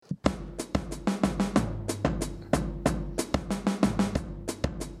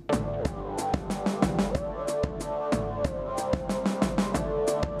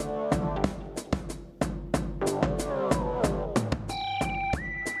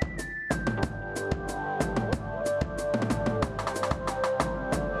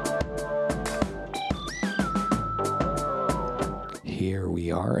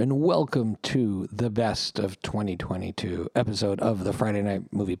are, and welcome to the best of 2022 episode of the Friday Night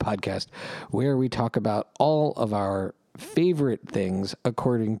Movie Podcast, where we talk about all of our favorite things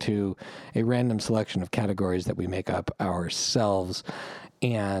according to a random selection of categories that we make up ourselves.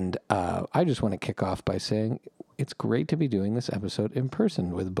 And I just want to kick off by saying it's great to be doing this episode in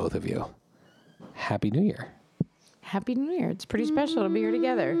person with both of you. Happy New Year. Happy New Year. It's pretty special to be here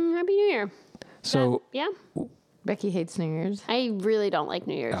together. Happy New Year. So, Yeah. Becky hates New Year's. I really don't like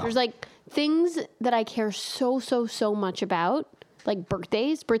New Year's. There's like things that I care so much about, like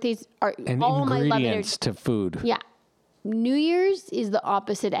birthdays. Birthdays are and all my love ingredients to food. Yeah. New Year's is the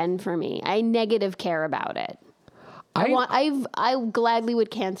opposite end for me. I negative care about it. I gladly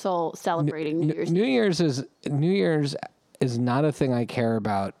would cancel celebrating New Year's. New Year's is not a thing I care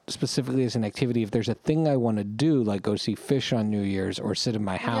about specifically as an activity. If there's a thing I want to do, like go see fish on New Year's or sit in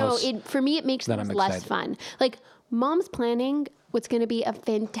my house. No, for me, it makes things less fun. Like, Mom's planning what's going to be a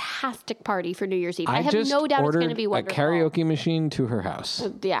fantastic party for New Year's Eve. I have no doubt it's going to be wonderful. A karaoke machine to her house.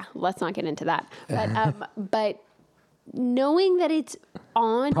 Yeah, let's not get into that. But knowing that it's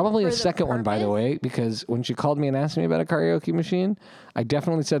on probably a second one, by the way, because when she called me and asked me about a karaoke machine, I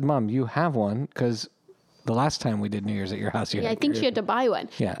definitely said, Mom, you have one, because the last time we did New Year's at your house, I think she had to buy one.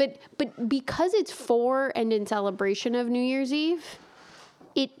 Yeah. But because it's for and in celebration of New Year's Eve,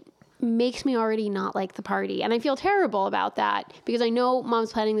 it makes me already not like the party. And I feel terrible about that because I know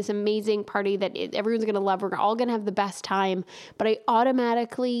Mom's planning this amazing party that everyone's going to love. We're all going to have the best time. But I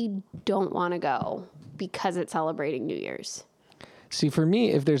automatically don't want to go because it's celebrating New Year's. See, for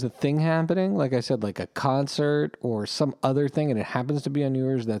me, if there's a thing happening, like I said, like a concert or some other thing, and it happens to be on New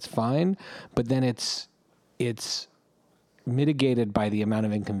Year's, that's fine. But then it's mitigated by the amount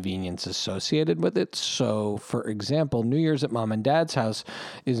of inconvenience associated with it. So, for example, New Year's at Mom and Dad's house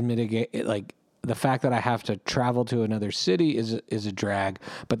is mitigated. Like, the fact that I have to travel to another city is a drag.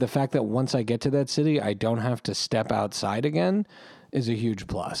 But the fact that once I get to that city, I don't have to step outside again is a huge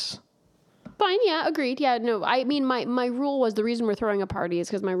plus. Fine, yeah, agreed. Yeah, no, I mean, my rule was, the reason we're throwing a party is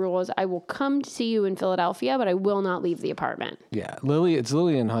because my rule was I will come to see you in Philadelphia, but I will not leave the apartment. Yeah, it's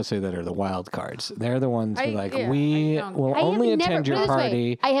Lily and Jose that are the wild cards. They're the ones who we will only attend your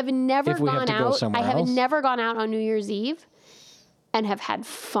party. I have never gone out. I have else. Never gone out on New Year's Eve and have had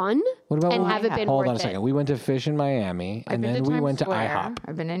fun. What about and have it been Hold worth on a second. it. We went to fish in Miami, and then we went to IHOP.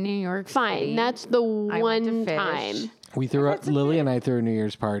 I've been in New York. Fine, City. that's the one time. We threw up. Lily and I threw a New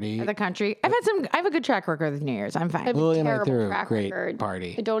Year's party. The country. I have a good track record with New Year's. I'm fine. Lily and I threw a great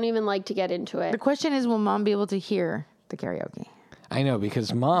party. I don't even like to get into it. The question is, will Mom be able to hear the karaoke? I know,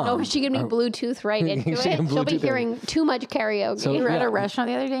 because Mom... Oh, is she going to be Bluetooth right into it? She'll be hearing too much karaoke. So we were at a restaurant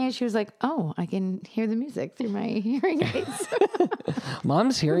the other day, and she was like, oh, I can hear the music through my hearing aids.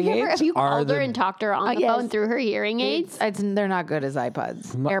 Mom's hearing aids have you called her and talked to her on the phone through her hearing aids? They're not good as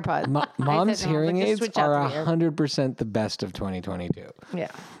iPods, AirPods. Mom's hearing aids are 100% the best of 2022. Yeah.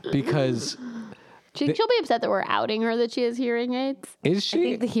 Because... She'll be upset that we're outing her that she has hearing aids. Is she? I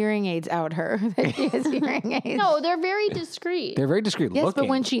think the hearing aids out her that she has hearing aids. No, they're very discreet. They're very discreet yes, looking. But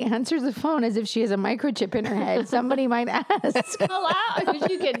when she answers the phone as if she has a microchip in her head, somebody might ask. Hello?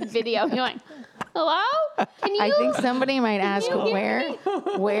 You could video going, hello? Can you? I think somebody might ask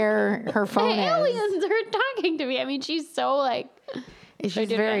where her phone the is. aliens are talking to me. I mean, she's so like... She's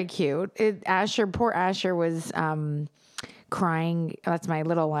very cute. Poor Asher was... crying. That's my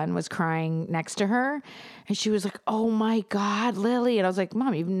little one, was crying next to her, and she was like, oh my God, Lily. And I was like,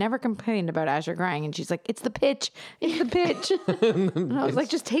 Mom, you've never complained about Asher crying. And she's like, it's the pitch. And I was like,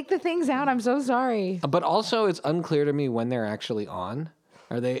 just take the things out. I'm so sorry. But also, it's unclear to me when they're actually on.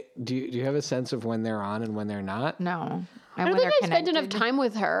 Are they? Do you have a sense of when they're on and when they're not? No. I don't think I spent enough time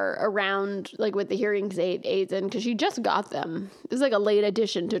with her around, like, with the hearing aids in, because she just got them. This is like a late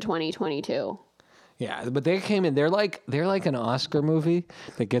addition to 2022. Yeah, but they came in. They're like an Oscar movie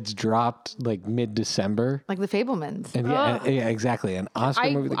that gets dropped like mid-December. Like The Fabelmans. And yeah, exactly. An Oscar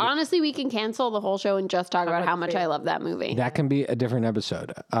movie. Honestly, we can cancel the whole show and just talk about how much I love that movie. That can be a different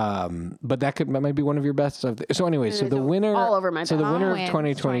episode. But that might be one of your best. So anyway, so the winner. All over my So the winner of wins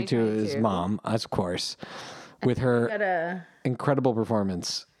 2022 is Mom, of course, with her incredible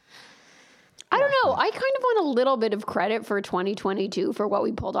performance. I don't know. I kind of want a little bit of credit for 2022 for what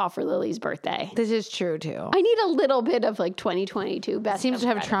we pulled off for Lily's birthday. This is true, too. I need a little bit of, like, 2022 best. Seems to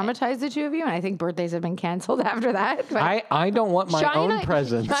have traumatized the two of you, and I think birthdays have been canceled after that. I don't want my own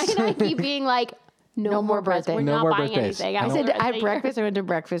presents. Shai and I keep being like, No more birthdays. We're No not more buying birthdays. anything. I I don't- said after at the breakfast, I went to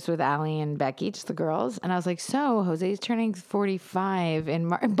breakfast with Allie and Becky, just the girls, and I was like, "So Jose's turning 45 in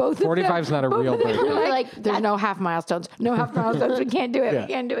March." Both 45 is not a real birthday. Like, There's no half milestones. No half milestones. We can't do it. Yeah.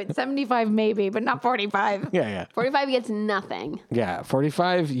 We can't do it. 75 maybe, but not 45. Yeah. 45 gets nothing. Yeah.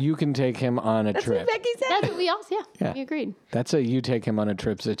 45, you can take him on a That's trip. what Becky said. That's what we all, Yeah. we agreed. That's a you take him on a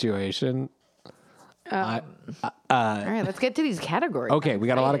trip situation. All right, let's get to these categories. Okay, we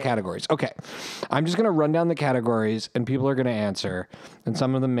got a lot of categories. Okay. I'm just going to run down the categories and people are going to answer. And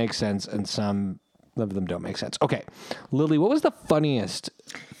some of them make sense and some of them don't make sense. Okay. Lily, what was the funniest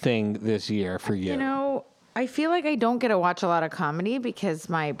thing this year for you? You know, I feel like I don't get to watch a lot of comedy because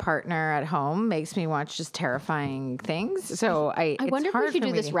my partner at home makes me watch just terrifying things. So I it's wonder if hard we should for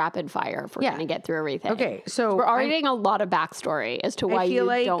do me this to- rapid fire if we're Yeah. going to get through everything. Okay, so we're already getting a lot of backstory as to why feel you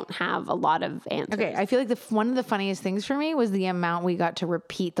like- don't have a lot of answers. Okay, I feel like one of the funniest things for me was the amount we got to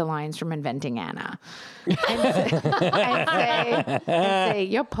repeat the lines from Inventing Anna. And say,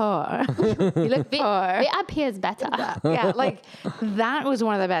 "You're poor. You look poor." It appears better. Yeah, like that was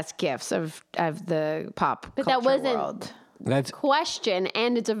one of the best gifts of the pop But that culture wasn't- world. That's Question,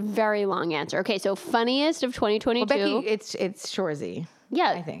 and it's a very long answer. Okay, so funniest of 2022. Becky, it's Shorzy. yeah,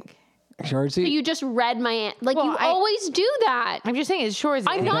 I think. Shorzy. you just read my like Well, you always do that. I'm just saying it's Shorzy.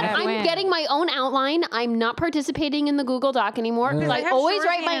 I'm not. I'm getting my own outline. I'm not participating in the Google Doc anymore because I have always Shorzy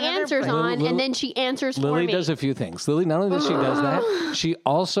write my in another answers place. on, Lily- and then she answers Lily for me. does a few things. Lily, not only does she does that, she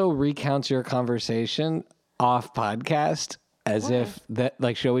also recounts your conversation off podcast as if that,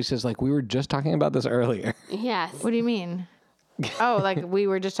 like she always says, like we were just talking about this earlier. Yes. What do you mean? Oh, like we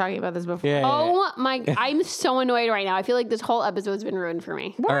were just talking about this before. Yeah. Oh my! I'm so annoyed right now. I feel like this whole episode's been ruined for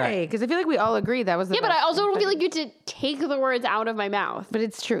me. Why? Because I feel like we all agree that was the Yeah, but I best. also don't feel like you have to take the words out of my mouth. But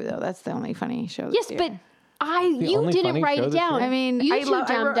it's true though. That's the only funny show. Yes, this but year. you only didn't funny wait show it this down. year? I mean, you I two lo- I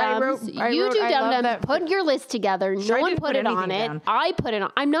dum wrote- I dums. wrote- I You wrote- two I dum love dums. that- Put your list together. No I one didn't put put it on anything it. down. I put it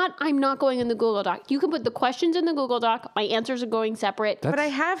on. I'm not going in the Google Doc. You can put the questions in the Google Doc. My answers are going separate. But I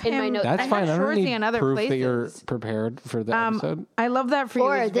have in him. my notes. That's I fine. I have don't Shorzy need in other proof places. that you're prepared for the episode. I love that for you.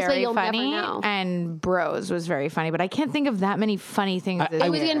 Or Was this way very you'll never funny, know. and Bros was very funny. But I can't think of that many funny things. this It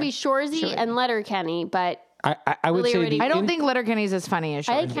was year. going to be Shorzy and Letterkenny, but I would Lily say already- the I don't in- think Letterkenny's as funny as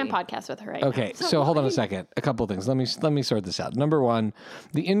I Shorzy. can't podcast with her right Okay, now. so hold on a second. A couple things. Let me sort this out. Number one,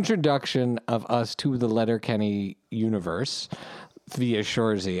 the introduction of us to the Letterkenny universe via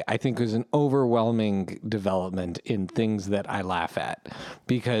Shorzy, I think was an overwhelming development in things that I laugh at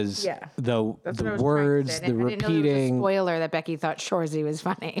because Yeah. the That's what I was trying to words, say. the I didn't know there was a repeating. spoiler that Becky thought Shorzy was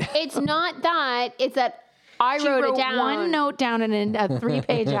funny. It's not that. It's that I She wrote wrote it down. one note down in a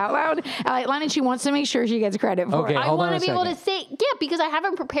 3-page outline, and she wants to make sure she gets credit for Okay, it. I hold on want a to be able to second. say, yeah, because I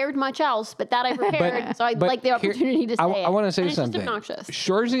haven't prepared much else, but that I prepared, so I'd But like the here- opportunity to say I want to say and it's something. Just obnoxious.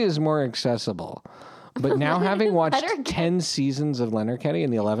 Shorzy is more accessible. But now having watched Letterkenny. 10 seasons of Letterkenny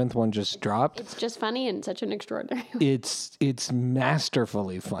and the 11th one just dropped, It's just funny and such an extraordinary. it's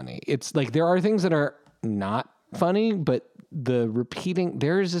masterfully funny. It's like there are things that are not funny, but the repeating,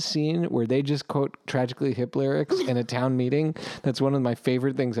 there's a scene where they just quote Tragically Hip lyrics in a town meeting. That's one of my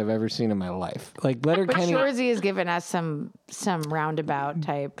favorite things I've ever seen in my life. Like But Letterkenny, Shorzy has given us some roundabout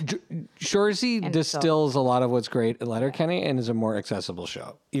type. Shorzy distills a lot of what's great in Letterkenny and is a more accessible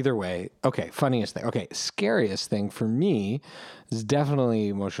show. Either way, okay, funniest thing. Okay, scariest thing for me is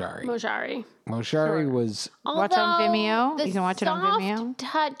definitely Moshari. Moshari. Moshari was Watch on Although Vimeo. the You can watch it on Vimeo. soft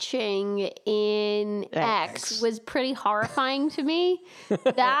touching in X was pretty horrifying to me.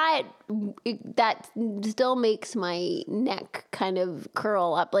 that still makes my neck kind of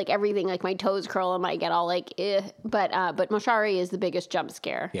curl up, like everything, like my toes curl and I get all like, eh. But Moshari is the biggest jump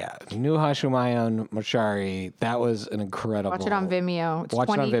scare. Yeah, Nuha Shumayan Moshari. That was an incredible. Watch it on Vimeo. It's Watch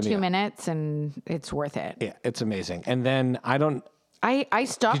it on 22 Vimeo. minutes, and it's worth it. Yeah, it's amazing. And then I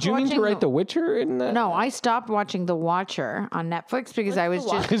stopped. Did you mean to watching write The Witcher in that? No, I stopped watching The Watcher on Netflix because I was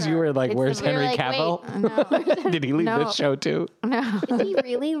just. Because you were like, It's "Where's the- Henry like, Cavill? Did he leave No. this show too? Is he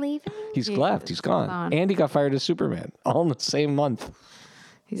really leaving? He's left. He's gone. gone. And he got fired as Superman all in the same month.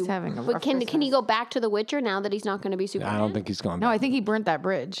 He's having a But rough can he Christmas. go back to The Witcher now that he's not going to be Superman? I don't think he's going No, back. I think he burnt that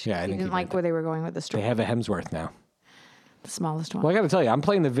bridge. Yeah, I he think he didn't like burnt where they were going with the They story. have a Hemsworth now. The smallest one. Well, I got to tell you, I'm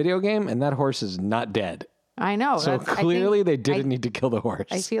playing the video game, and that horse is not dead. I know. So that's- I think- clearly, they didn't need to kill the horse.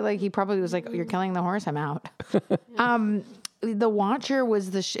 I feel like he probably was like, "You're killing the horse. I'm out." The Watcher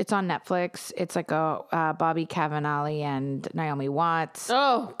was it's on Netflix. It's like a Bobby Cannavale and Naomi Watts.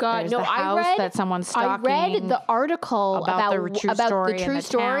 Oh God, There's no! the house I read that someone's I read stalking the article about the true story in true the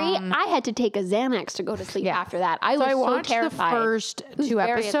story. town. I had to take a Xanax to go to sleep Yeah. after that. I So was I so watched terrified. the first It was 2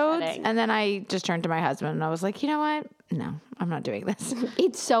 very episodes, upsetting. and then I just turned to my husband and I was like, you know what? No, I'm not doing this.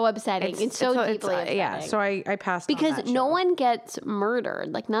 It's so upsetting. It's so deeply upsetting. yeah. So I passed on because that no show. one gets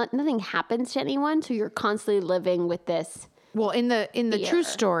murdered. Like nothing happens to anyone, so you're constantly living with this. Well, in the true Fear.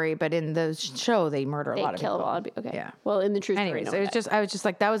 story, but in the show, they murder a They lot of kill people. a lot of people. Okay. Yeah. Well, in the true story, Anyways, no, it was but- just I was just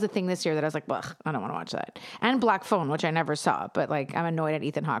like that was the thing this year that I was like, ugh, I don't want to watch that. And Black Phone, which I never saw, but like I'm annoyed at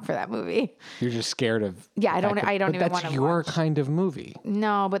Ethan Hawke for that movie. You're just scared of. Yeah, I the don't fact that- even but want that's to your watch. kind of movie.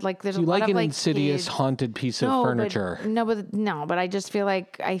 No, but like there's You a lot like of an like insidious, kids. haunted piece of No, furniture. But I just feel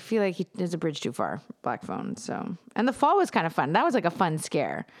like he is a bridge too far. Black Phone. So and The Fall was kind of fun. That was like a fun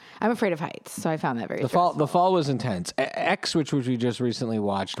scare. I'm afraid of heights, so I found that very. The fall was intense. X, which we just recently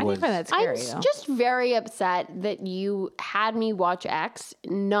watched, I was didn't find that I'm scary though. just very upset that you had me watch X,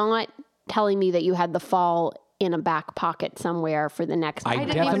 not telling me that you had The Fall in a back pocket somewhere for the next. I I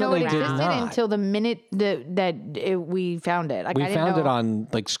didn't even know it definitely did existed not. until the minute we found it. Like, we I didn't found know. it on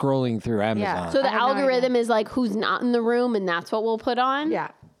like scrolling through Amazon. So I the had no algorithm is like who's not in the room, and that's what we'll put on. Yeah,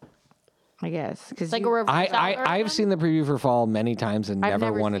 I guess because Like a reverse algorithm? I've seen the preview for Fall many times and I've never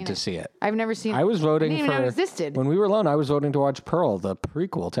never wanted seen to it. see it. I've never seen. I was voting I didn't even know for it existed. when we were alone. I was voting to watch Pearl, the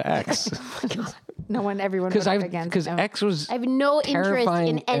prequel to X, Everyone because voted against because him. X was I have no interest in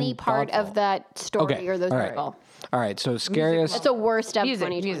terrifying any and part thoughtful. of that story Okay, or those all right. people. All right, so scariest. That's the worst of Music,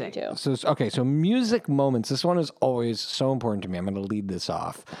 2022. So music moments. This one is always so important to me. I'm going to lead this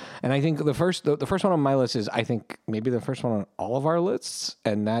off, and I think the first one on my list is I think maybe the first one on all of our lists,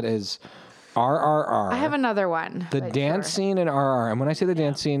 and that is RRR. I have another one. The but dance sure. scene in RRR, and when I say the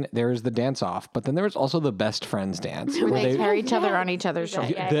dance scene, there is the dance off, but then there is also the best friends dance, where they tear each other on each other's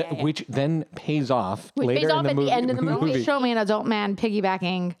shoulders. which then pays off Which later pays off in the at the movie. end of the movie. Show me an adult man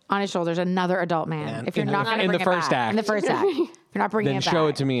piggybacking on his shoulders another adult man. If you're in not the- going to in bring the it first back. act. In the first act. If you're not bringing Then it show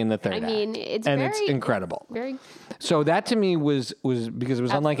back. it to me in the third act. mean, it's it's incredible. very. So that to me was because it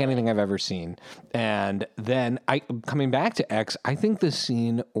was unlike anything I've ever seen. And then coming back to X, I think the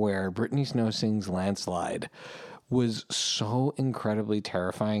scene where Brittany Snow sings Landslide was so incredibly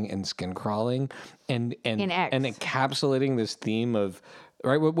terrifying and skin crawling and In X. and encapsulating this theme of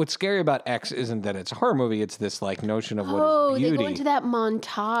right. What's scary about X isn't that it's a horror movie; it's this like notion of what Oh, is they beauty. go into that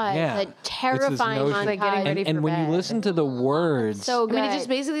montage, Yeah. that It's this terrifying notion- montage. Like getting ready and for when you bed. listen to the words, so I good. mean, it just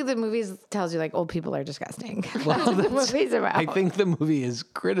basically the movies tells you like old people are disgusting. well, That's what the that's- movie's about. I think the movie is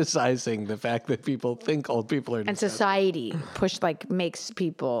criticizing the fact that people think old people are and disgusting. society makes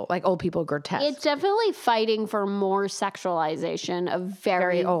people like old people grotesque. It's definitely fighting for more sexualization of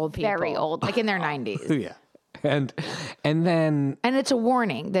very old people, very old. like in their 90s. Yeah. And then And it's a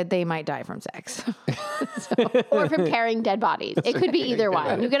warning that they might die from sex. or from carrying dead bodies. It could be either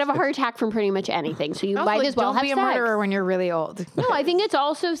one. You could have a heart attack from pretty much anything. So you Also, might like, as well don't have be a sex. murderer when you're really old. No, I think it's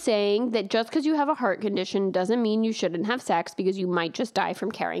also saying that just because you have a heart condition doesn't mean you shouldn't have sex because you might just die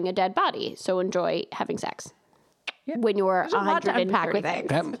from carrying a dead body. So enjoy having sex. When you're a lot to unpack with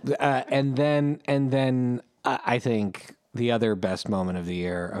 136. X. and then I think the other best moment of the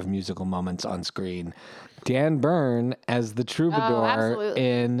year of musical moments on screen, Dan Byrne as the troubadour absolutely.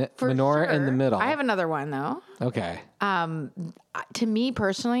 in Menorah in the Middle. I have another one though. Okay. To me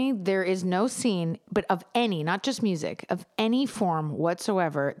personally, there is no scene, but of any, not just music, of any form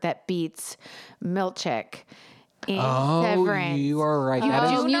whatsoever that beats Milchek in Severance. You are right. You That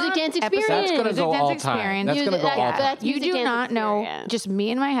do is- music not- dance episode- experience. That's gonna music go dance all time. experience. That's gonna go all time. That's You music do dance not know, experience. just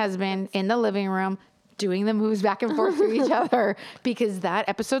me and my husband in the living room doing the moves back and forth to each other because that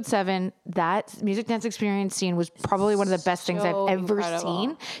episode 7, that music dance experience scene was probably one of the best things I've So ever incredible.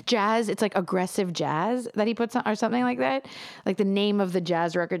 seen. Jazz, it's like aggressive jazz that he puts on or something like that. Like the name of the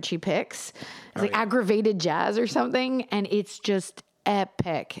jazz record she picks. It's like aggravated jazz or something. And it's just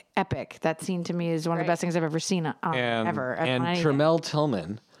epic. That scene to me is one of the best things I've ever seen ever. And on anything. Tremel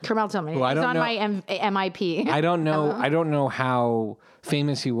Tillman. Tremel Tillman. I He's don't on know- my MIP. I don't know how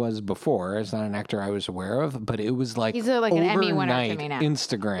famous he was before. It's not an actor I was aware of, but it was like He's like an Emmy winner to overnight me now.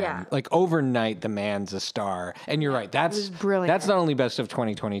 Instagram. Yeah. Like overnight, the man's a star. And you're right. That's brilliant. That's not only best of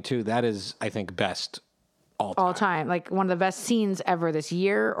 2022. That is, I think, best all time. all time. Like one of the best scenes ever this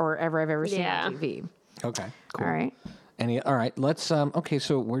year or ever I've ever seen Yeah. on TV. Okay. Cool. All right. All right. Let's. Okay.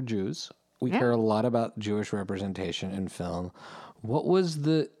 So we're Jews. We Yeah. care a lot about Jewish representation in film. What was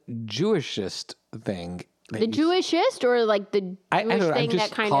the Jewishest thing The Jewishest or like the I don't Jewish know, I'm thing just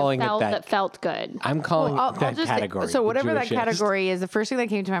that kind calling it of that. felt good? I'm calling I'll it that just category. So the whatever that Jewishest. category is, the first thing that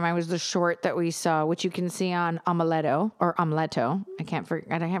came to my mind was the short that we saw, which you can see on Omeletto or Omeletto. I can't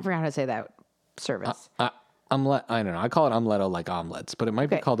forget how to say that service. Omelet. I don't know. I call it omeletto like omelets, but it might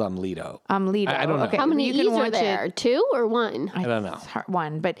be Okay. called omeletto. Omeletto. I don't know. Okay. How many you can E's are watch there? it. 2 or 1? I don't know. It's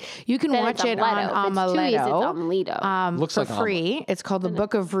one, but you can Then watch it's it on Omeletto. If it's 2 E's, it's Omeletto. Omeletto. Looks for like free. It's called The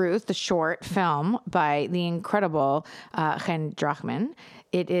Book of Ruth, the short film by the incredible Chen Drachman.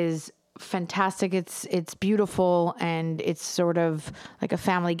 It is fantastic. It's beautiful, and it's sort of like a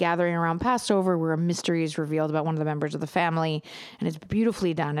family gathering around Passover where a mystery is revealed about one of the members of the family, and it's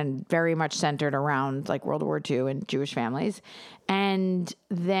beautifully done and very much centered around like World War II and Jewish families. And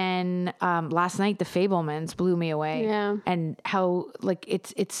then last night, The Fabelmans blew me away. Yeah. And how like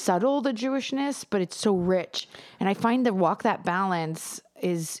it's subtle, the Jewishness, but it's so rich. And I find that walk that balance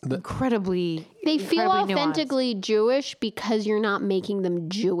is incredibly. They feel incredibly nuanced. authentically Jewish because you're not making them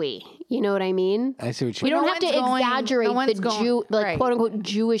Jewy. You know what I mean? I see what you You mean. don't have to exaggerate the right. quote unquote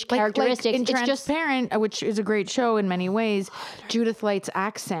Jewish characteristics. Like in it's just Transparent, which is a great show in many ways, Judith Light's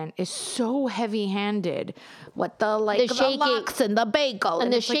accent is so heavy-handed. What the shaking lox and the bagel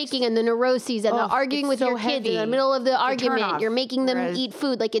and the it's like shaking and the neuroses and the arguing it's with so your kids in the heavy. middle of the It's a argument. turnoff. You're making them Whereas- eat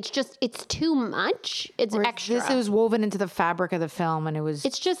food. Like it's too much. It's whereas extra. This was woven into the fabric of the film, and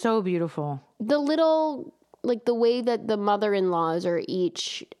it's just- so beautiful. The little, like the way that the mother-in-laws are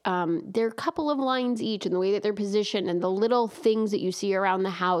each, they're a couple of lines each, and the way that they're positioned, and the little things that you see around the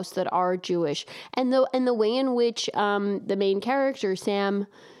house that are Jewish, and the way in which the main character Sam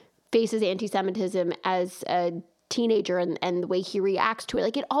faces anti-Semitism as a teenager, and the way he reacts to it,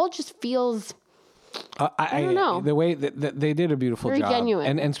 like it all just feels. I don't know. The way that they did a beautiful Very job.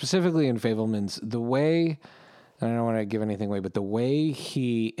 genuine. And specifically in Fabelmans, the way, and I don't want to give anything away, but the way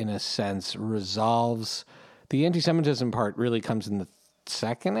he, in a sense, resolves the anti-Semitism part really comes in the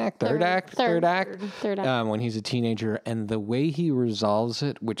second act, third act, when he's a teenager, and the way he resolves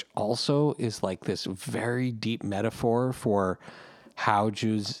it, which also is like this very deep metaphor for how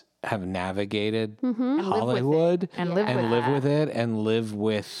Jews have navigated Hollywood And live with it. and live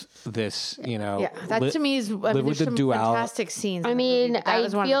with this, Yeah, that to me is live with there's the some duality. fantastic scenes. I in the movie, mean, but that it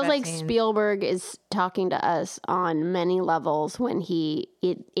was one of the feels best like scenes. Spielberg is talking to us on many levels when he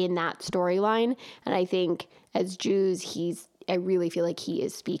in that storyline, and I think as Jews, I really feel like he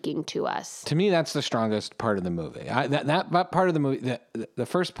is speaking to us. To me, that's the strongest part of the movie. That part of the movie, the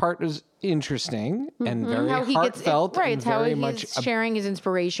first part is interesting and very how he heartfelt, right. and It's how very he's much sharing his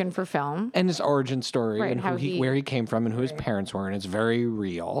inspiration for film. and his origin story Right, and how where he came from and who his parents were, and it's very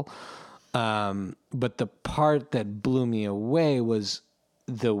real. But the part that blew me away was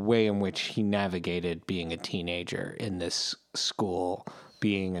the way in which he navigated being a teenager in this school,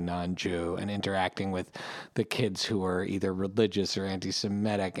 being a non-Jew, and interacting with the kids who are either religious or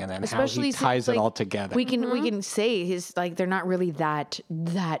anti-Semitic, and then how he ties it all together. We can say his like they're not really that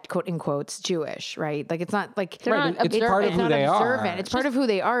quote in quotes Jewish, right? Like it's not like Right, it's part of who they are. It's part of who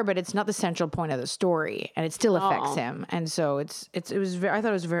they are, but it's not the central point of the story, and it still affects him. And so I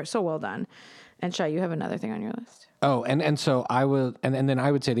thought it was so well done. And Shai, you have another thing on your list. Oh, and so I will, and then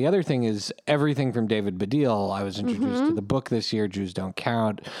I would say the other thing is everything from David Baddiel. I was introduced to the book this year, Jews Don't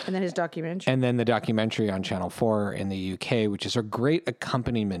Count. And then his documentary. And then the documentary on Channel 4 in the UK, which is a great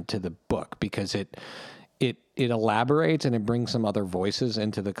accompaniment to the book because it elaborates and it brings some other voices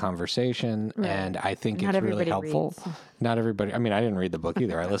into the conversation. Right. And I think Not it's really helpful. Reads. Not everybody. I mean, I didn't read the book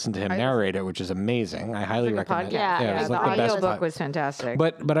either. I listened to him narrate it, which is amazing. I highly recommend it. Yeah, it was the like the best audio book was fantastic.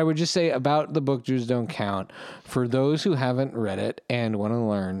 But I would just say about the book Jews Don't Count, for those who haven't read it and want to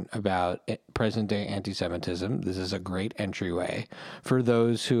learn about present day anti-Semitism, this is a great entryway. For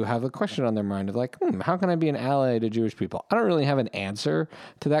those who have a question on their mind of like, how can I be an ally to Jewish people? I don't really have an answer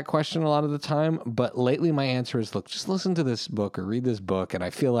to that question a lot of the time, but lately my answer is, look, just listen to this book or read this book, and I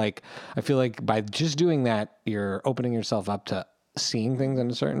feel like by just doing that, you're opening yourself up to seeing things in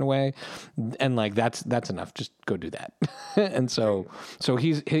a certain way, and like that's enough. Just go do that. And so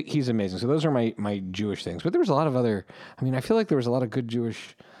he's amazing. So those are my Jewish things. But there was a lot of other. I mean, I feel like there was a lot of good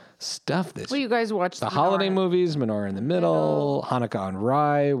Jewish stuff this. Well, you guys watched the holiday movies, Menorah in the Middle, Hanukkah on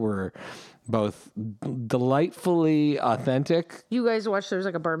Rye were both delightfully authentic. You guys watched, there was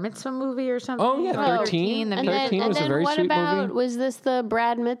like a bar mitzvah movie or something? Oh, yeah, 13. And 13 was a very what sweet about, movie. was this the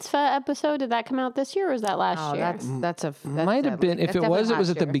Brad Mitzvah episode? Did that come out this year or was that last year? That's Might have been. If it was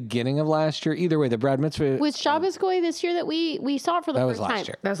at the beginning of last year. Either way, the Brad Mitzvah. Was Shabbos Goy this year that we saw it for the first time? That was last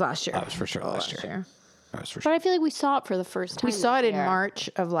year. That was last year. That was for sure last year. That was for But sure. I feel like we saw it for the first time. We saw it this in year. March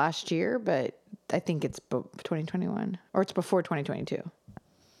of last year, but I think it's 2021 or it's before 2022.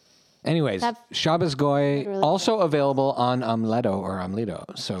 Anyways, Shabbos Goy, also available on Amleto or Amleto.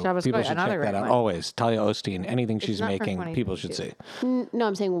 So Shabbos people Goy, should check another that great out. one. Always. Talia Osteen, anything she's not from making, people should see. No,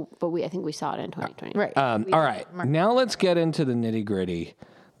 I'm saying, but I think we saw it in 2020. Right. All right. Now let's get into the nitty gritty,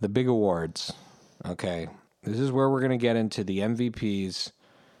 the big awards. Okay. This is where we're going to get into the MVPs,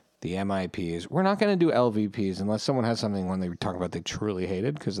 the MIPs. We're not going to do LVPs unless someone has something when they talk about they truly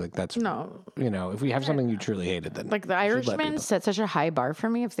hated, because like that's No. if we have something you truly hated, then Like The you should let Irishman people- set such a high bar for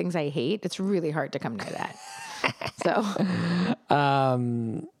me of things I hate. It's really hard to come near that. So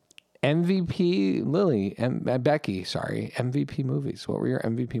MVP Lily Becky, sorry, MVP movies. What were your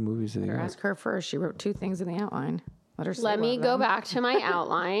MVP movies of the year? ask her first. She wrote 2 things in the outline. Let her say Let one me of go them. back to my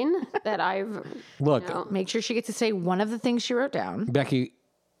outline that I've. Look, Make sure she gets to say one of the things she wrote down. Becky,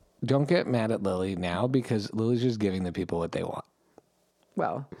 don't get mad at Lily now because Lily's just giving the people what they want.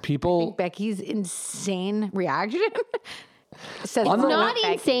 Well, People Becky's insane reaction says On the Not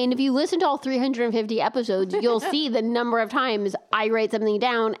Becky. insane. If you listen to all 350 episodes, you'll see the number of times I write something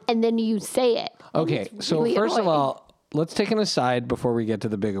down and then you say it. Okay, so really first of annoying. all, let's take an aside before we get to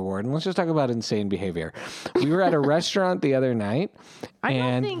the big award, and let's just talk about insane behavior. We were at a restaurant the other night,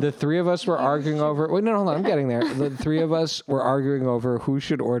 and think the three of us were arguing over. Wait, no, hold on, I'm getting there. The three of us were arguing over who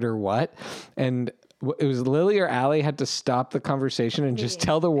should order what, and it was Lily or Allie had to stop the conversation and just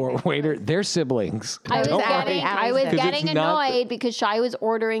tell the waiter they're siblings. I was Don't worry. getting it's not annoyed because Shai was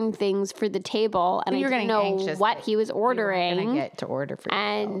ordering things for the table and I You're didn't getting know anxious what that he was You weren't ordering. gonna get to order for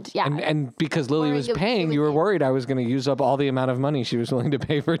And yeah, And because Lily was Or it paying, was- you were worried I was going to use up all the amount of money she was willing to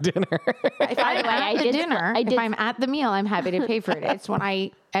pay for dinner. If I'm the way, at I the did- dinner, I did- if I'm at the meal, I'm happy to pay for it. It's when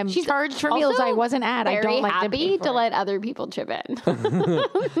I am charged for meals also I wasn't at. I very don't like to happy pay for to it. let other people chip in.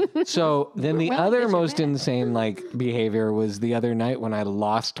 So then the willing to other chip most in. insane behavior was the other night when I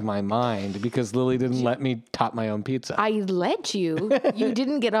lost my mind because Lily didn't let me top my own pizza. I let you. You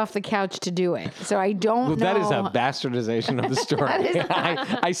didn't get off the couch to do it. So I don't know. That is a bastardization of the story.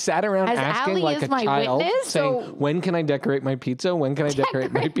 I sat around As asking Allie like is a my child, witness, saying, so- "When can I decorate my pizza? When can I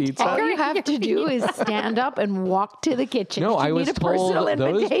decorate my All pizza?" you have to do is stand up and walk to the kitchen. No, You I need was a told personal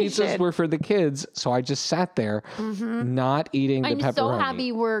those invitation. pizzas were for the kids, so I just sat there, not eating the I'm pepperoni. so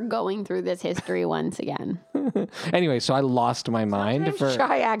happy we're going through this history once again. Anyway, so I lost my mind for.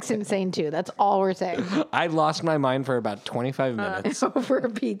 Shy acts insane too. That's all we're saying. I lost my mind for about 25 minutes. Over a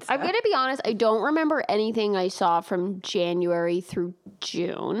pizza. I'm going to be honest, I don't remember anything I saw from January through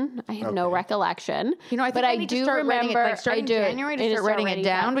June. I have no recollection. You know, I think but I I need do to start remember writing it, like starting I do. January to I need start writing it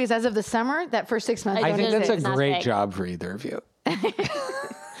down because as of the summer, that first 6 months, I think just- that's it's a not great fake. job for either of you.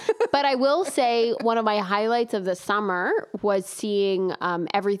 But I will say one of my highlights of the summer was seeing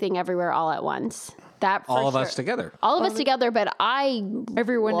Everything Everywhere All at Once. That for All of sure. us together. All of us together, but I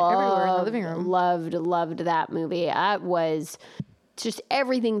everywhere in the living room. loved that movie. That was just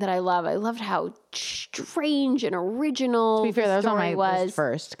everything that I love. I loved how strange and original. To be fair, that was on my was. list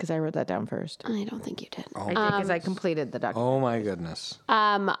first because I wrote that down first. I don't think you did. I did because I completed the document. Oh my goodness.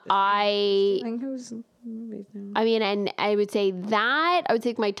 I mean, and I would say that I would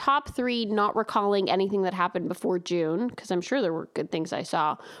take my top 3, not recalling anything that happened before June, because I'm sure there were good things I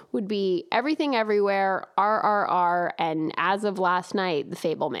saw, would be Everything Everywhere, RRR, and as of last night, The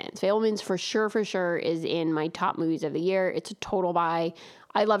Fabelmans. Fabelmans for sure is in my top movies of the year. It's a total buy.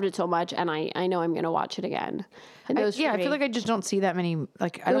 I loved it so much, and I know I'm going to watch it again. And those I three- feel like I just don't see that many.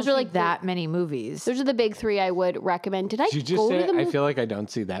 Like I don't Those are see like that many movies. those are the big 3 I would recommend. Did I Did you just go say to the I movie? feel like I don't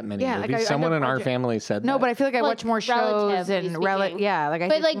see that many Yeah, like movies? I Someone don't in our watch it. family said No, that. but I feel like I Like, watch more shows relatively and speaking. yeah, like I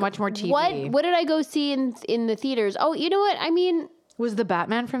But see like much more TV. What did I go see in the theaters? Oh, you know what? I mean, was the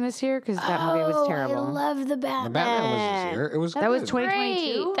Batman from this year? Because that movie was terrible. I love the Batman. The Batman was this year. It was That was good.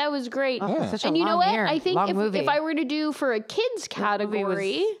 2022? Great. That was great. Oh, such a And you know long what? year. I think Long movie. if I were to do for a kids Movie was-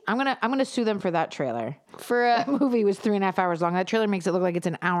 category, I'm gonna sue them for that trailer. for a Movie was 3.5 hours long. That trailer makes it look like it's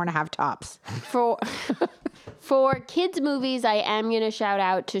an hour and a half tops. for for kids movies, I am going to shout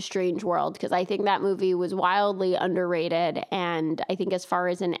out to Strange World because I think that movie was wildly underrated, and I think as far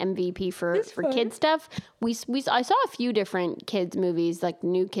as an MVP for kid stuff, I saw a few different kids movies, like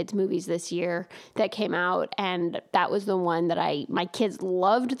new kids movies this year that came out, and that was the one that my kids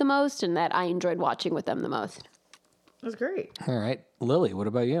loved the most and that I enjoyed watching with them the most. That's great. All right. Lily, what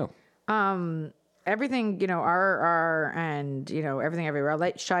about you? Everything, RR and, everything everywhere. I'll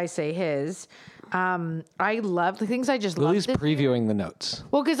let Shai say his. I love the things I just love. Lily's previewing the notes.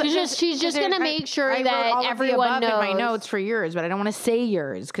 Well, because she's just gonna make sure wrote that all of the everyone above in my knows. notes for yours, but I don't want to say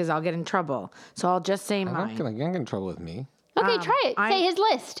yours because I'll get in trouble. So I'll just say I'm not mine. going to get in trouble with me. Okay, try it. Say his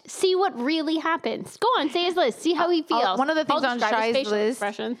list. See what really happens. Go on, say his list. See how he feels. One of the things I'll on describe his Shai's facial list.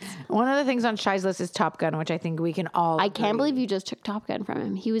 expressions. One of the things on Shai's list is Top Gun, which I think we can all. I can't believe you just took Top Gun from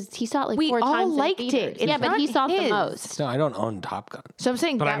him. He saw it like We 4 all times. liked in it. theaters. It's Yeah, but he not saw it the his. most. No, I don't own Top Gun. So I'm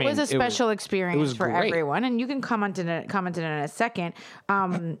saying But I that mean, was a it special was experience for great. everyone, and you can comment on it in a second.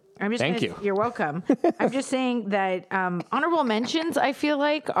 I'm just Thank you. You're welcome. I'm just saying that honorable mentions I feel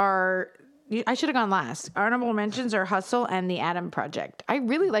like are. I should have gone last. Honorable mentions are Hustle and The Adam Project. I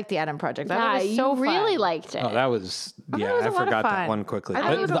really like The Adam Project. I thought it was so you really fun. liked it. Oh, that was it was I a lot of forgot that fun. one quickly. I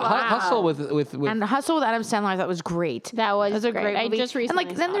thought it But was the a lot. Hustle with And Hustle with Adam Sandler I thought was great. That was a great. great I movie. just and recently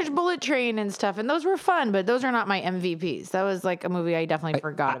like then saw there's it. Bullet Train and stuff, and those were fun, but those are not my MVPs. That was like a movie I definitely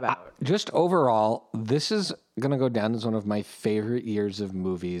forgot about. just overall, this is gonna go down as one of my favorite years of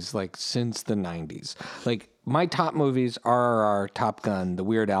movies, like since the 90s. Like my top movies are Top Gun, the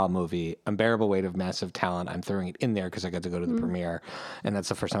Weird Al movie, Unbearable Weight of Massive Talent. I'm throwing it in there because I got to go to the premiere, and that's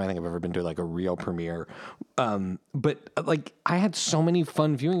the first time I think I've ever been to like a real premiere. But like I had so many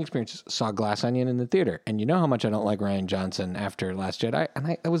fun viewing experiences. Saw Glass Onion in the theater, and you know how much I don't like Rian Johnson after Last Jedi, and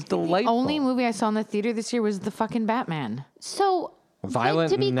it was delightful. Only movie I saw in the theater this year was the fucking Batman. So Violent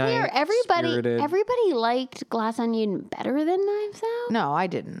to be clear, Night, everybody Spirited. liked Glass Onion better than Knives Out. No, I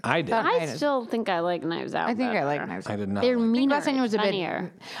didn't. I did. I still think I like Knives Out. I think I better. like Knives Out. I did not. They're like meaner. Glass Onion was a bit.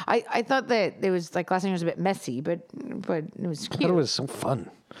 funnier. I thought that it was like Glass Onion was a bit messy, but it was I cute. thought it was so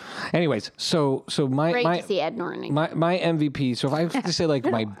fun. Anyways, so Great my to see Ed Norton again. my MVP. So if I have to say like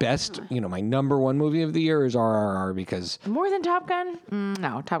my best, my number one movie of the year is RRR because More than Top Gun?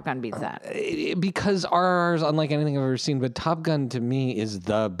 No, Top Gun beats that. because RRR is unlike anything I've ever seen. But Top Gun to me is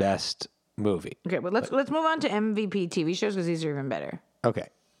the best movie. Okay, but let's move on to MVP TV shows because these are even better. Okay,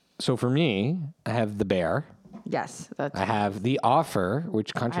 so for me, I have The Bear. Yes, that's I have The Offer,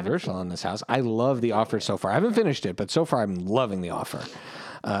 which controversial in this house. I love The Offer so far. I haven't finished it, but so far I'm loving The Offer.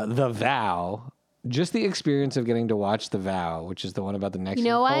 The Vow, just the experience of getting to watch The Vow, which is the one about the next. You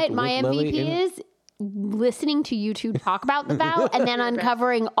know what? My MVP is listening to you two talk about The Vow and then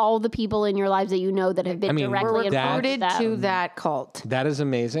uncovering all the people in your lives that you know that have been directly involved with rooted them. to that cult. That is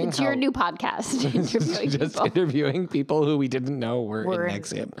amazing. It's your new podcast. interviewing just people. interviewing people who we didn't know were in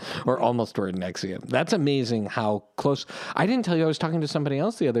NXIVM or almost were in NXIVM. That's amazing how close. I didn't tell you I was talking to somebody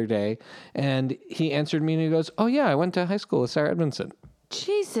else the other day, and he answered me and he goes, "Oh yeah, I went to high school with Sarah Edmondson."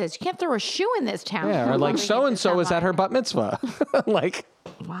 Jesus, you can't throw a shoe in this town. Yeah, or like so and so was at her bat mitzvah. Like,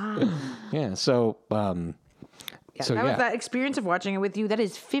 Wow. yeah. So, so That was yeah. that experience of watching it with you. That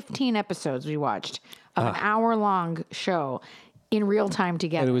is 15 episodes we watched of an hour-long show in real time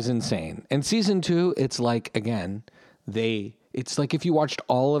together. It was insane. And season 2, it's like again, it's like if you watched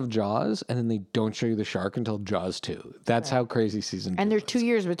all of Jaws and then they don't show you the shark until Jaws 2. That's how crazy season 2 and there's 2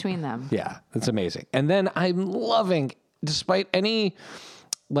 years between them. Yeah, that's amazing. And then I'm loving, despite any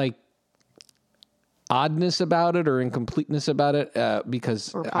like oddness about it or incompleteness about it,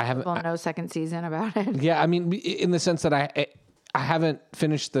 because Or I haven't. possible no second season about it. Yeah, I mean, in the sense that I haven't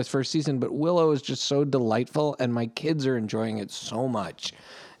finished the first season, but Willow is just so delightful, and my kids are enjoying it so much.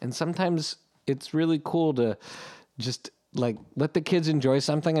 And sometimes it's really cool to just like let the kids enjoy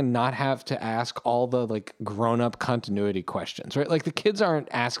something and not have to ask all the like grown-up continuity questions, right? Like the kids aren't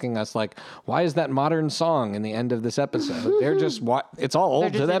asking us like, why is that modern song in the end of this episode? They're just it's all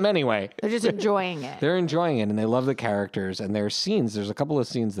old to them anyway. They're just enjoying it. They're enjoying it and they love the characters and there's scenes. There's a couple of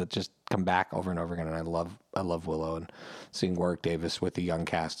scenes that just come back over and over again, and I love Willow, and seeing Warwick Davis with the young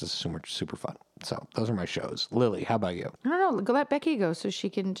cast is super fun. So those are my shows. Lily, how about you? No, let Becky go so she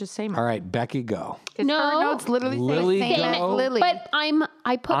can just say All right, Becky, go. No. Her notes literally Lily say same go. as Lily. But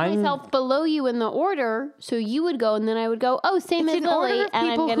I put myself below you in the order, so you would go, and then I would go, oh, same it's as an Lily, order of and I'm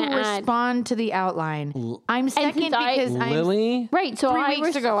people going who to add. respond to the outline. I'm second since I- because I'm Lily, Right, so 3 I,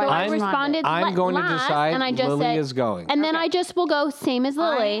 weeks ago, I I responded. responded. I'm going to last, decide and I just Lily said, is going. and then I just will go same as I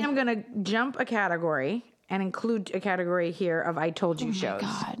Lily. am going to jump a category and include a category here of I Told You shows.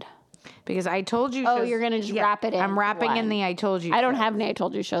 God, Because I Told You Oh, shows. you're gonna just wrap it in I'm wrapping in one. the I Told You I don't shows. have any I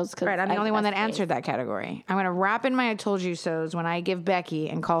told you shows because Right, I'm the only one that answered that category. I'm going to wrap in my I Told You shows when I give Becky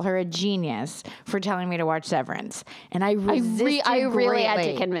and call her a genius for telling me to watch Severance. And I resisted I really had to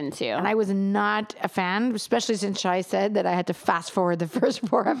greatly. convince you. And I was not a fan, especially since Shai said that I had to fast forward the first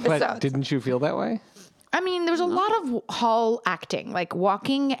 4 episodes. but didn't you feel that way? I mean, there's a lot of hall acting, like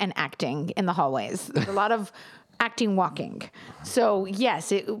walking and acting in the hallways. There's a lot of acting walking. So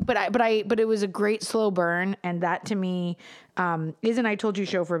yes, but it was a great slow burn, and that to me is an I Told You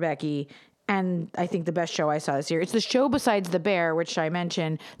show for Becky. and I think the best show I saw this year. It's the show besides The Bear, which I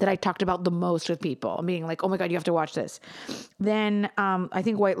mentioned, that I talked about the most with people, being like, oh my God, you have to watch this. Then I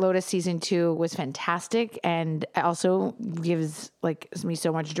think White Lotus season 2 was fantastic and also gives me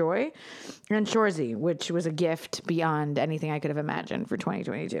so much joy. And Shoresy, which was a gift beyond anything I could have imagined for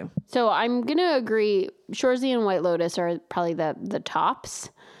 2022. So I'm going to agree. Shoresy and White Lotus are probably the tops.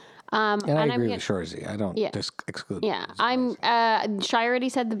 And I agree with Shoresy. I don't just exclude. Yeah, Shai already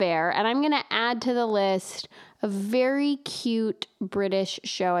said The Bear, and I'm going to add to the list a very cute British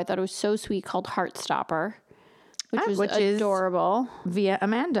show. I thought it was so sweet called Heartstopper, which is adorable. Via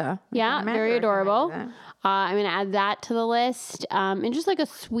Amanda. Yeah, Amanda very adorable. recommended I'm going to add that to the list, and just like a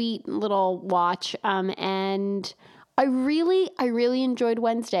sweet little watch. And I really enjoyed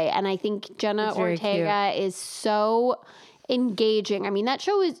Wednesday, and I think Jenna Ortega is so engaging. I mean, the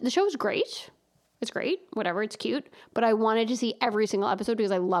show is great. It's great. Whatever. It's cute. But I wanted to see every single episode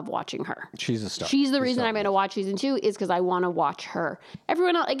because I love watching her. She's a star. She's the reason I'm going to watch season 2 is because I want to watch her.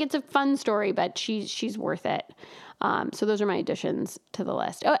 Everyone else, it's a fun story, but she's worth it. So those are my additions to the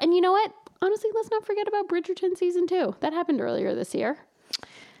list. Oh, and you know what? Honestly, let's not forget about Bridgerton season 2. That happened earlier this year.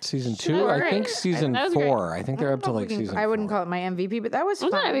 Season 2? I think season 4. I think they're up to season 4. I wouldn't call it my MVP, but that was fun.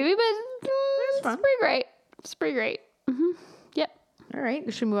 It's not a MVP, but it's pretty great. It's pretty great. Mm-hmm. Yep. All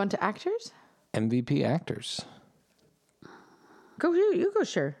right. Should we move on to actors? MVP actors. Go you go,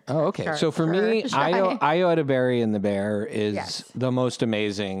 sure. Oh, okay. So for me, Ayo Edebiri in The Bear is the most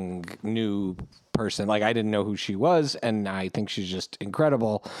amazing new person. I didn't know who she was, and I think she's just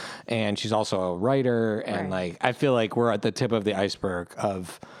incredible. And she's also a writer, and I feel like we're at the tip of the iceberg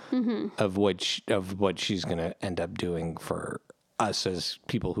of what she's going to end up doing for us as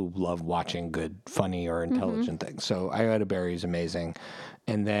people who love watching good, funny, or intelligent things. So Ayo Edebiri is amazing.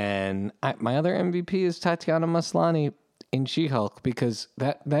 And then my other MVP is Tatiana Maslany in She-Hulk, because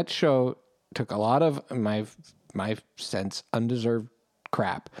that show took a lot of my sense undeserved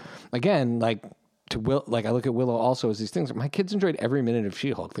crap. Again, I look at Willow also as these things. My kids enjoyed every minute of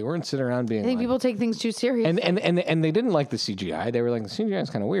She-Hulk. They weren't sitting around being. I think people take things too seriously. And they didn't like the CGI. They were like, the CGI is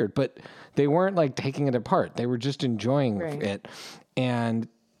kind of weird, but they weren't taking it apart. They were just enjoying it. And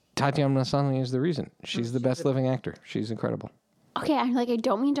Tatiana Maslany is the reason. She's the best living actor. She's incredible. Okay, I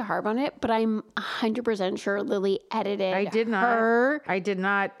don't mean to harp on it, but I'm 100% sure Lily edited I did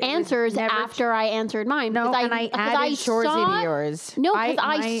not answers after I answered mine. No, and I added Shoresy to yours. No, because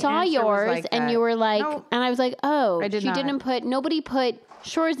I saw yours and you were like, and I was like, oh, nobody put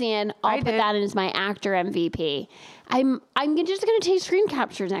Shoresy in. I'll put that in as my actor MVP. I'm just going to take screen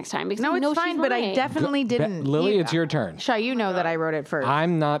captures next time because it's fine, but I definitely didn't. Lily, it's your turn. Shai, you know that I wrote it first.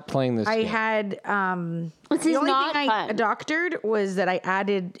 I'm not playing this game. I had the only thing I doctored was that I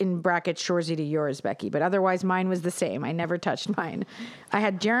added in brackets Shoresy to yours, Becky, but otherwise mine was the same. I never touched mine. I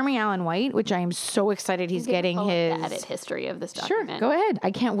had Jeremy Allen White, which I am so excited he's getting his the edit history of this document. Sure, go ahead.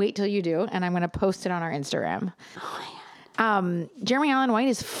 I can't wait till you do, and I'm going to post it on our Instagram. Jeremy Allen White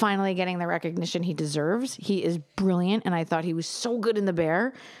is finally getting the recognition he deserves. He is brilliant, and I thought he was so good in The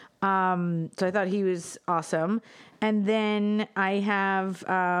Bear. So I thought he was awesome. And then I have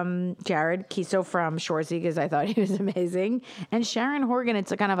Jared Keeso from Shoresy because I thought he was amazing. And Sharon Horgan,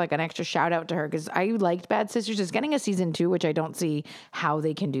 it's kind of like an extra shout out to her because I liked Bad Sisters. It's getting a season 2, which I don't see how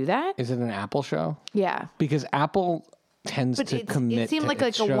they can do that. Is it an Apple show? Yeah. Because Apple tends to commit. It seemed like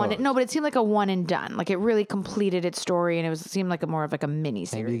a one. No, but it seemed like a one and done. It really completed its story, and it seemed like more of a mini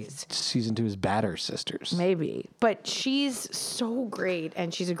series. Maybe season 2 is Batter Sisters. Maybe, but she's so great,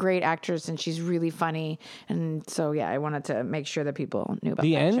 and she's a great actress, and she's really funny, and so I wanted to make sure that people knew about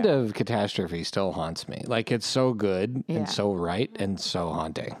the that end show. of Catastrophe. Still haunts me. It's so good and so right and so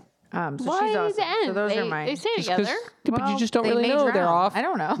haunting. So why she's awesome. the end? So those are mine. They stay together. But you just don't really know. Drown. They're off. I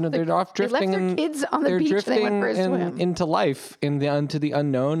don't know. No, they're off drifting. They left their kids on the beach. Drifting They went for a swim. into life, into the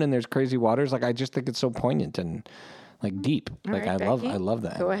unknown, and there's crazy waters. I just think it's so poignant and deep. Right, I love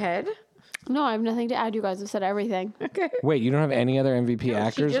that. Go ahead. No, I have nothing to add. You guys have said everything. Okay. Wait, you don't have any other MVP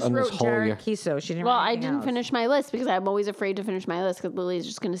actors She just on this wrote whole Jared year? Keeso. She didn't. Well, write I anything didn't else. finish my list because I'm always afraid to finish my list because Lily's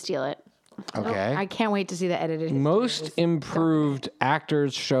just going to steal it. Okay. I can't wait to see the edited. Most improved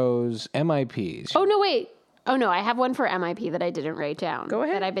actors shows MIPs. Oh, no, wait. Oh, no, I have one for MIP that I didn't write down. Go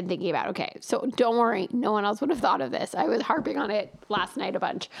ahead. That I've been thinking about. Okay, so don't worry. No one else would have thought of this. I was harping on it last night a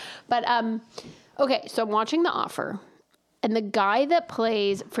bunch. But, okay, so I'm watching The Offer. And the guy that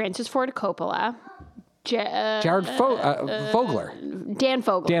plays Francis Ford Coppola, Jared Fogler. Dan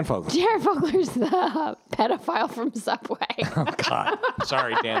Fogler. Dan Fogler. Jared Fogler's the pedophile from Subway. Oh, God.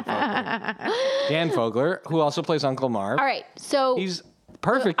 Sorry, Dan Fogler. Dan Fogler, who also plays Uncle Marv. All right, so... He's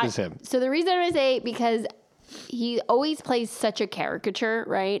perfect as him. So the reason I say because he always plays such a caricature,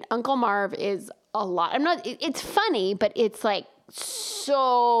 right? Uncle Marv is a lot. It's funny, but it's like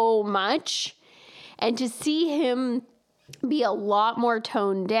so much. And to see him be a lot more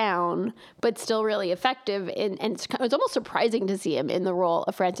toned down, but still really effective. And it's almost surprising to see him in the role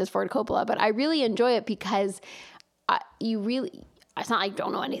of Francis Ford Coppola. But I really enjoy it because it's not like I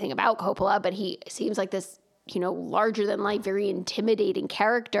don't know anything about Coppola, but he seems like this, larger than life, very intimidating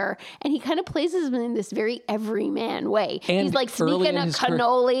character. And he kind of plays him in this very everyman way. And he's like sneaking a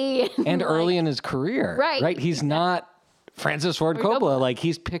cannoli. And early in his career. Right. He's not Francis Ford Coppola. Like,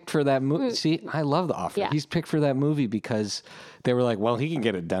 he's picked for that movie. See, I love The Offer. Yeah. He's picked for that movie because they were like, well, he can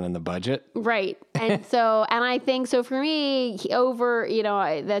get it done in the budget. Right. And and I think, so for me,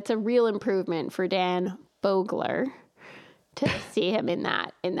 that's a real improvement for Dan Vogler to see him in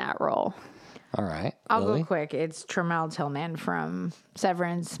that role. All right. I'll go quick. It's Tremel Tillman from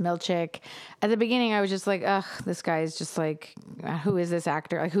Severance, Milchick. At the beginning, I was just like, ugh, this guy is just like, who is this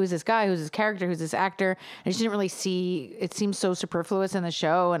actor? Like, who is this guy? Who's this character? Who's this actor? I just didn't really see, it seems so superfluous in the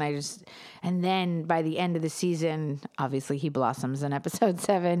show. And then by the end of the season, obviously he blossoms in episode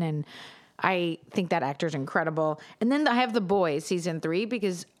 7, and I think that actor's incredible. And then I have The Boys season 3,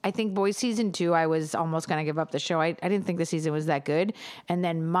 because I think Boys season 2, I was almost going to give up the show. I didn't think the season was that good. And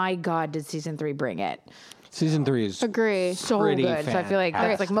then, my God, did season 3 bring it. Season 3 is so good. Fantastic. So I feel like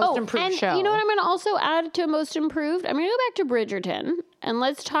that's like most improved show. You know what I'm going to also add to most improved? I'm going to go back to Bridgerton and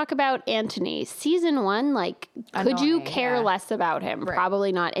let's talk about Anthony. Season 1, could you care less about him? Right.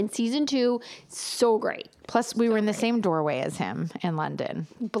 Probably not. And season 2, so great. Plus, we were in the same doorway as him in London.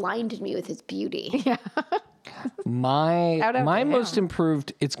 Blinded me with his beauty. Yeah. My most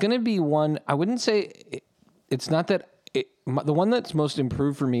improved, it's going to be one, I wouldn't say, it's not that, the one that's most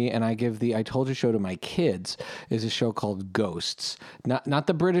improved for me, and I give the I Told You show to my kids, is a show called Ghosts. Not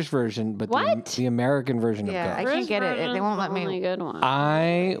the British version, but the American version of Ghosts. I can't get it. They won't let me. Good one.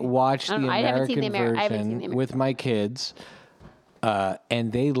 I watched the American version with my kids.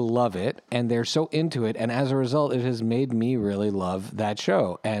 And they love it, and they're so into it, and as a result, it has made me really love that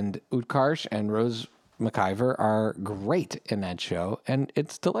show. And Utkarsh and Rose McIver are great in that show, and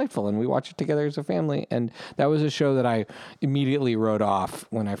it's delightful. And we watch it together as a family. And that was a show that I immediately wrote off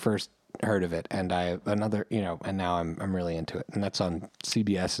when I first heard of it. And and now I'm really into it. And that's on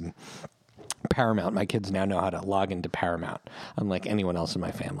CBS and Paramount. My kids now know how to log into Paramount, unlike anyone else in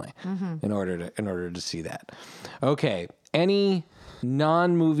my family, in order to see that. Okay. Any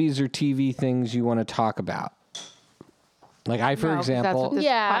non-movies or TV things you want to talk about? For example, that's what this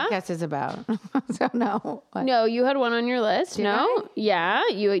podcast is about. So no. No, you had one on your list. Yeah.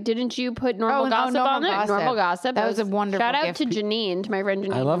 Didn't you put Normal Gossip on there? Normal Gossip. That was a wonderful shout out gift. to Janine, to my friend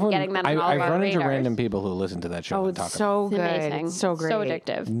Janine. I love getting that on all I've of our run into radars. random people who listen to that show. Oh, it's so good. Amazing. It's so great. So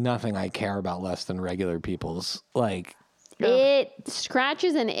addictive. Nothing I care about less than regular people's It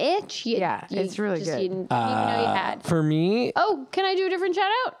scratches an itch. It's really good. You didn't know you had. For me, can I do a different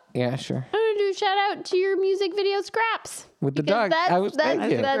shout out? Yeah, sure. I'm going to do a shout out to your music video Scraps. With the dog.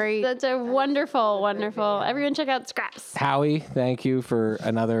 That's a wonderful, wonderful. Everyone check out Scraps. Howie, thank you for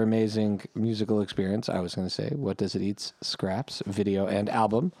another amazing musical experience. I was going to say, What Does It Eat? Scraps, video and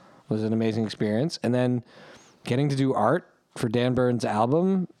album was an amazing experience. And then getting to do art for Dan Burns'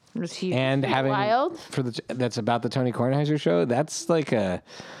 album. It was huge. And having wild. That's about the Tony Kornheiser show. That's like a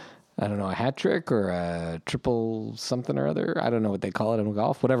hat trick or a triple something or other. I don't know what they call it in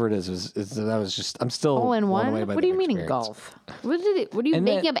golf. Whatever it is that was just. I'm still all in one. Away by what do you mean experience. in golf? What are you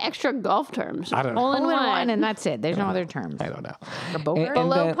making up extra golf terms? I don't know. All in one, and that's it. There's no other terms. I don't know. A bogart?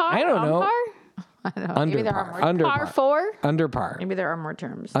 Below par. I don't know. Par? I don't know. Under Maybe there par. are more. Under Par par. 4. Under par. Maybe there are more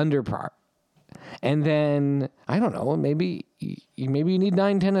terms. Under par. And then I don't know. Maybe you need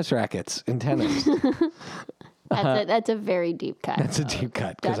 9 tennis rackets in tennis. That's a very deep cut. That's a deep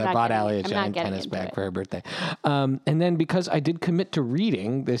cut because I bought Allie a giant tennis bag for her birthday. And then because I did commit to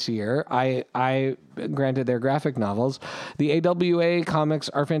reading this year, I granted their graphic novels. The AWA comics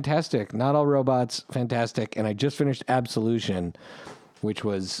are fantastic. Not All Robots, fantastic. And I just finished Absolution, which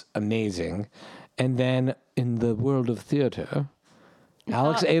was amazing. And then in the world of theater,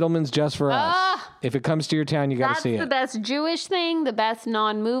 Alex Edelman's Just for Us. If it comes to your town, you got to see it. That's the best Jewish thing, the best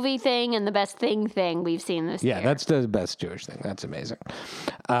non-movie thing, and the best thing we've seen this year. Yeah, that's the best Jewish thing. That's amazing.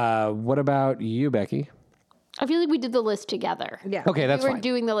 What about you, Becky? I feel like we did the list together. Yeah. Okay, that's we were fine.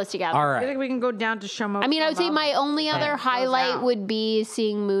 doing the list together. All I right. think we can go down to Shomo. I mean, I would say my only other highlight would be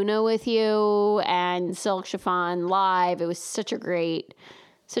seeing Muna with you and Silk Chiffon live. It was such a great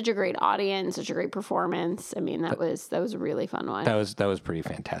audience, such a great performance. I mean, that was a really fun one. That was pretty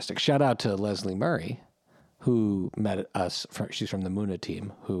fantastic. Shout out to Leslie Murray, who met us. She's from the Muna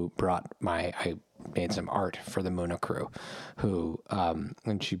team, who brought I made some art for the Muna crew, who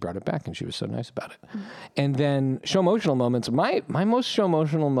and she brought it back, and she was so nice about it. And then show emotional moments. My most show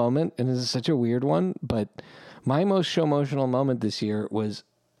emotional moment, and this is such a weird one, but my most show emotional moment this year was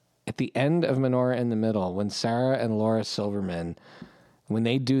at the end of Menorah in the Middle, when Sarah and Laura Silverman, when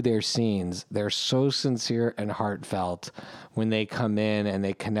they do their scenes, they're so sincere and heartfelt when they come in and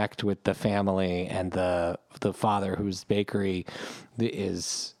they connect with the family and the father whose bakery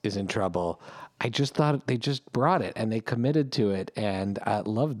is in trouble. I just thought they just brought it and they committed to it, and I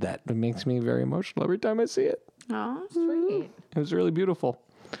loved that. It makes me very emotional every time I see it. Oh, sweet. It was really beautiful.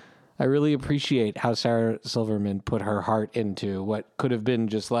 I really appreciate how Sarah Silverman put her heart into what could have been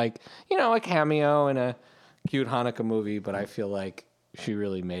just like, a cameo in a cute Hanukkah movie, but I feel like she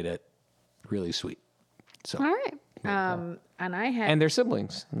really made it really sweet. So, All right. And I had... And they're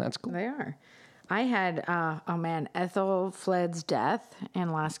siblings, and that's cool. They are. I had, Ethelfled's death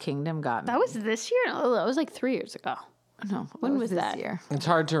in Last Kingdom got me. That was this year? No, that was like 3 years ago. No, When was this that? year? It's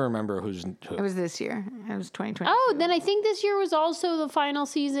hard to remember who's who. It was this year. It was 2020. Oh, then I think this year was also the final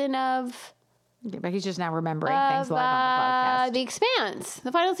season of Becky's just now remembering things live on the podcast. The Expanse.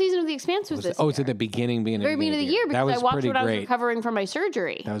 The final season of The Expanse was this year. It's at the beginning Very beginning of the year, That because was I watched pretty when I was great. recovering from my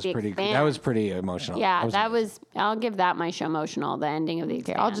surgery. That was The pretty. Expanse. That was pretty emotional. Yeah, amazing. I'll give that my show emotional. The ending of The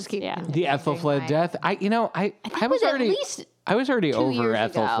Expanse. I'll just keep Yeah. The Ethelfled death. I it was was at already. least I was already 2 over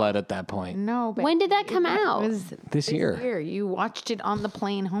years ago. Ethelfled at that point. No, but When did that come out? It was This year. You watched it on the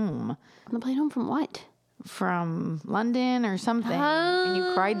plane home On the plane home from what? from London or something, and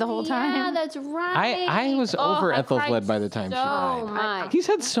you cried the whole time. Yeah, that's right. I was over I Ethelfled cried by the time she so died. much. He's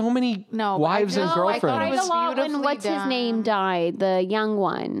had so many wives and I girlfriends. thought I it was cried a lot when beautifully what's his done. name died, the young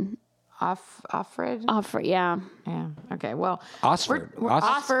one. Offred. Yeah. Yeah. Okay. Well, Osford.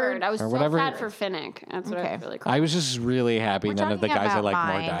 Osford. I was Or so whatever- sad for Finnick. That's what I Okay. was really crying. I was just really happy none of the talking guys I about liked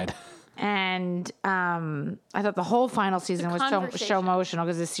more mine. died. And I thought the whole final season was so conversation. emotional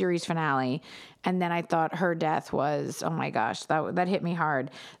because the series finale. And then I thought her death was, oh my gosh, that hit me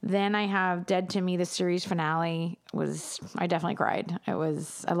hard. Then I have Dead to Me, the series finale I definitely cried. I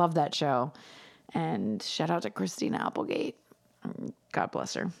love that show. And shout out to Christina Applegate. God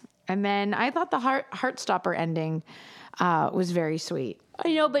bless her. And then I thought the Heartstopper ending was very sweet.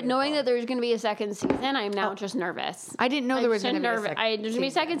 I know, but knowing that there's going to be a second season, I'm now just nervous. I didn't know there was going to be a second There's going to be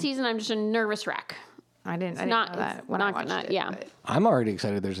a second season. I'm just a nervous wreck. I didn't not- know that it's when I not watched gonna- it. yeah. but- I'm already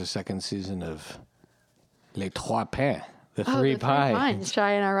excited. There's a second season of Les Trois Pains, the Three Pies, Fun.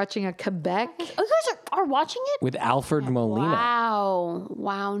 Shy and I are watching a Quebec. Oh, you guys are watching it? with Alfred Molina.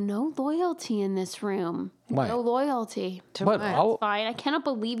 Wow. No loyalty in this room. Why? No loyalty. What? Oh, Fine. I cannot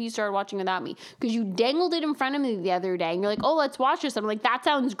believe you started watching without me because you dangled it in front of me the other day and you're like, oh, let's watch this. I'm like, that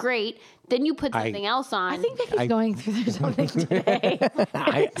sounds great. Then you put something else on. I think Becky's going through something today.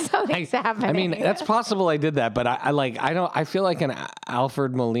 Something's happening. I mean, that's possible. I did that, but I feel like an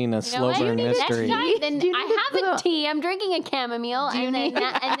Alfred Molina slow burn Next mystery. time, then Do you I need have a the- tea. I'm drinking a chamomile, and then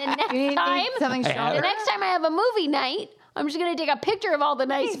next You need time, something the stronger. next time I have a movie night, I'm just gonna take a picture of all the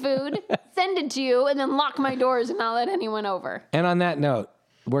nice food, send it to you, and then lock my doors and not let anyone over. And on that note,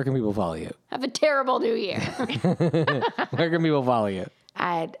 where can people follow you? Have a terrible New Year. Where can people follow you?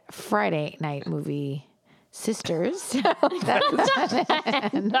 At Friday Night Movie Sisters. No.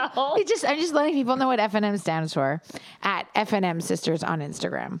 I'm just letting people know what FNM stands for. At FNM Sisters on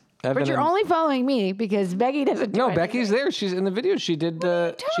Instagram. But you're FNM. only following me because Becky doesn't do No, anything. Becky's there. She's in the video. She did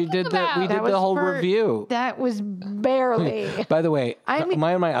the. We about? did That was the whole for- review. That was barely. By the way,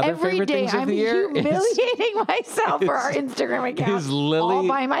 my other every favorite day things of I'm the year humiliating myself for our Instagram account is Lily- all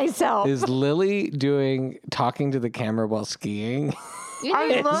by myself. is Lily talking to the camera while skiing.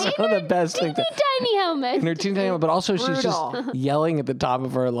 It's one of the best things. Tiny helmet. In her teeny tiny, but also she's just Brutal. yelling at the top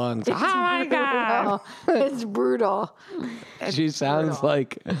of her lungs. Oh my god! It's brutal. She sounds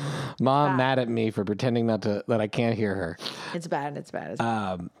like mom mad at me for pretending that I can't hear her. It's bad. It's bad.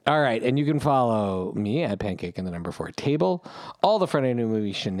 All right, and you can follow me at Pancake and the number 4 table. All the Friday Night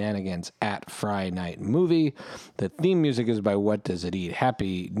Movie shenanigans at Friday Night Movie. The theme music is by What Does It Eat?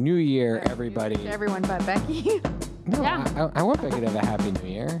 Happy New Year, everybody! Everyone but Becky. No, Yeah. I want Becky to have a Happy New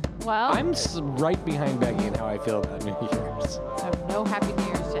Year. Well, I'm right behind Becky in how I feel about New Year's. So no Happy New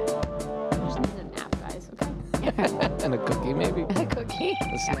Year's to I just need a nap, guys. Okay. And a cookie, maybe. a cookie.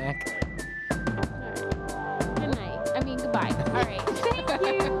 A snack. Good night. I mean, goodbye. All right. Thank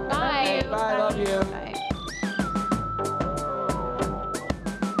you. Bye. Bye, love you.